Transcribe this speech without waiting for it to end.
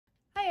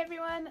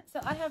everyone, so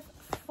I have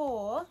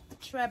 4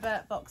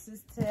 Toreba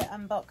boxes to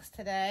unbox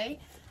today.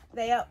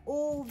 They are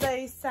all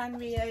those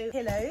Sanrio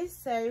pillows,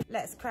 so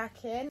let's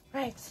crack in.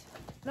 Right,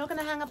 I'm not going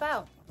to hang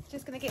about,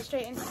 just going to get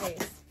straight into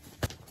these.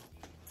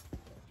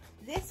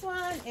 This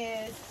one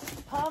is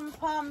Pom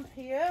Pom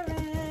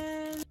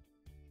Purin.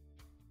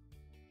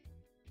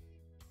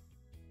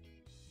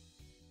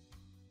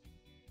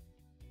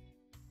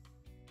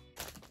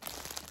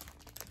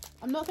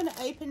 I'm not going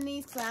to open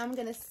these because I am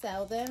going to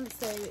sell them,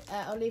 so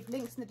I'll leave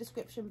links in the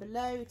description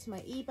below to my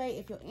eBay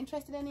if you're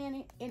interested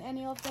in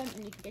any of them,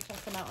 and you can go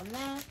check them out on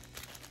there.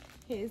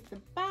 Here's the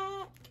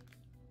back,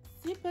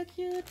 super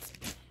cute.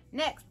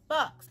 Next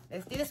box,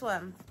 let's do this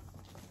one.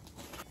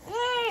 Yay,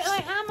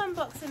 I am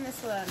unboxing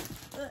this one,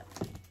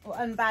 or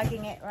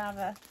unbagging it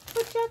rather.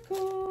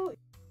 Cool.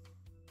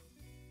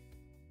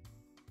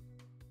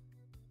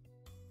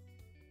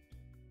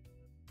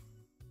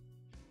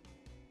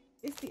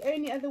 It's the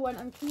only other one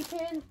I'm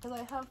keeping because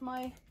I have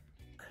my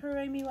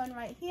Kuromi one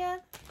right here.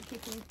 I'm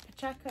keeping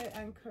Pachaco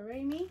and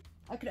Kuromi.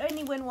 I could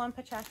only win one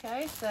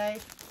Pachaco, so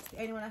it's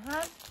the only one I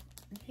have.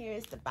 And here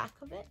is the back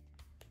of it.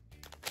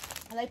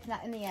 I'll open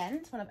that in the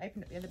end when I've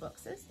opened up the other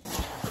boxes.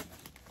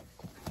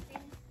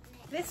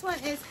 This one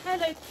is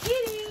Hello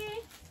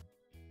Kitty.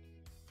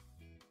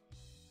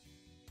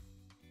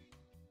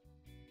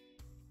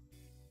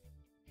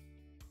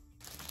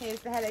 Here's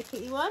the Hello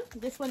Kitty one.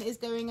 This one is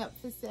going up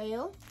for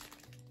sale.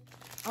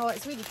 Oh,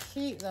 it's really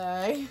cute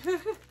though.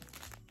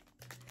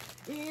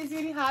 It is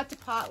really hard to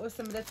part with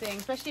some of the things,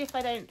 especially if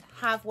I don't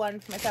have one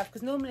for myself,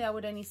 because normally I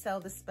would only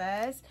sell the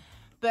spares,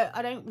 but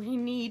I don't really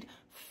need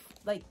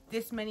like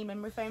this many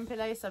memory foam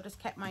pillows, so I've just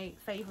kept my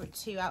favourite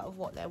 2 out of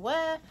what there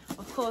were.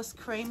 Of course,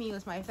 Kuromi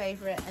was my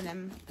favourite, and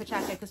then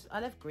Pachaco, because I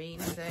love green,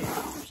 so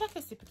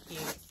Pachaco's super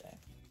cute. So.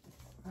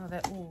 Oh,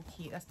 they're all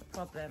cute, that's the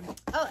problem.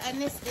 Oh,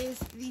 and this is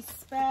the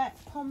spare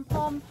Pom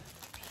Pom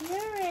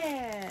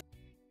Purin.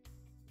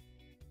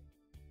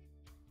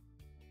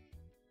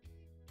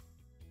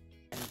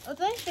 Oh,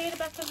 did I show you the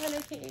back of Hello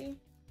Kitty?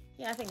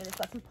 Yeah, I think it's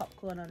got some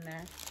popcorn on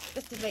there,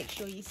 just to make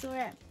sure you saw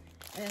it.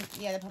 And then,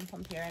 yeah, the Pom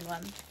Pom Purin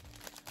one.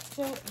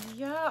 So,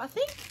 yeah, I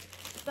think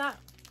that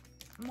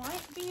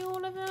might be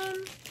all of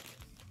them.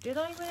 Did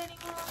I win any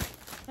more?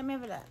 Let me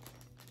have a look.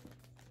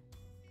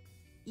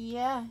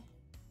 Yeah,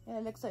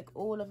 it looks like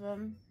all of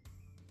them.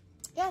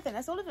 Yeah, I think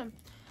that's all of them.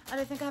 I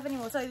don't think I have any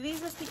more. So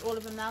these must be all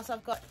of them now. So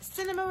I've got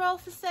Cinema Roll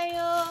for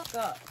sale,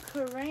 got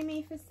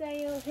Kuromi for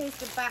sale. Here's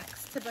the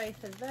backs to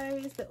both of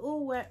those. They're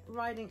all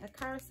riding a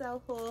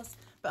carousel horse,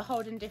 but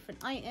holding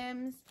different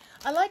items.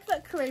 I like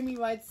that Kuromi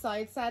rides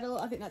side saddle.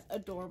 I think that's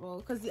adorable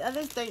because the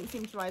others don't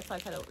seem to ride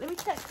side saddle. Let me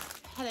check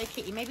Hello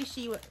Kitty. Maybe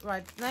she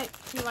rides, no,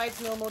 she rides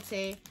normal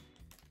too.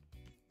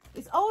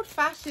 It's old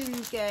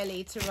fashioned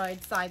girly to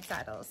ride side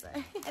saddle. So.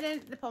 And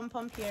then the Pom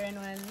Pom Purin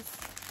ones.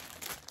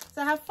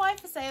 So I have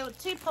 5 for sale,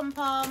 2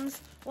 pom-poms,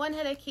 1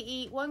 Hello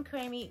Kitty, 1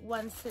 Kuromi,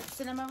 1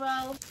 Cinema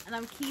Roll. And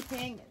I'm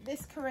keeping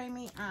this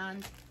Kuromi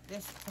and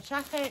this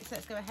Pachaco. So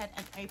let's go ahead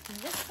and open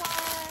this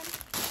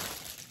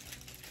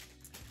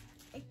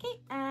one. Okay,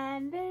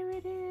 and there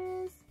it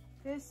is.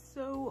 They're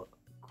so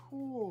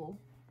cool.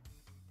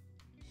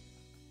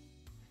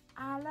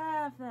 I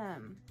love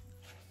them.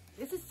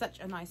 This is such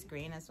a nice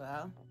green as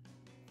well.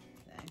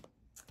 So,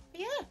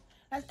 but yeah.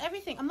 That's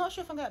everything. I'm not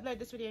sure if I'm going to upload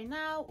this video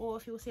now or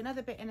if you'll see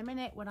another bit in a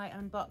minute when I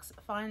unbox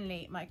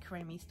finally my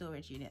Kuromi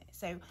storage unit.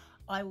 So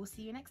I will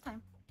see you next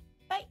time.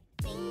 Bye.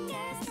 Girl, you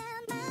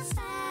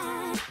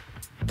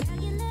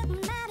look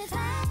mighty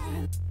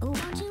fine.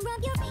 Won't you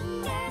rub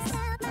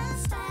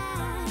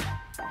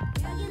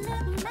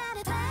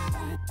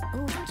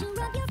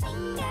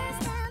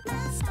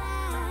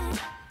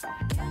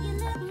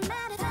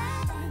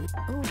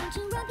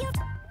your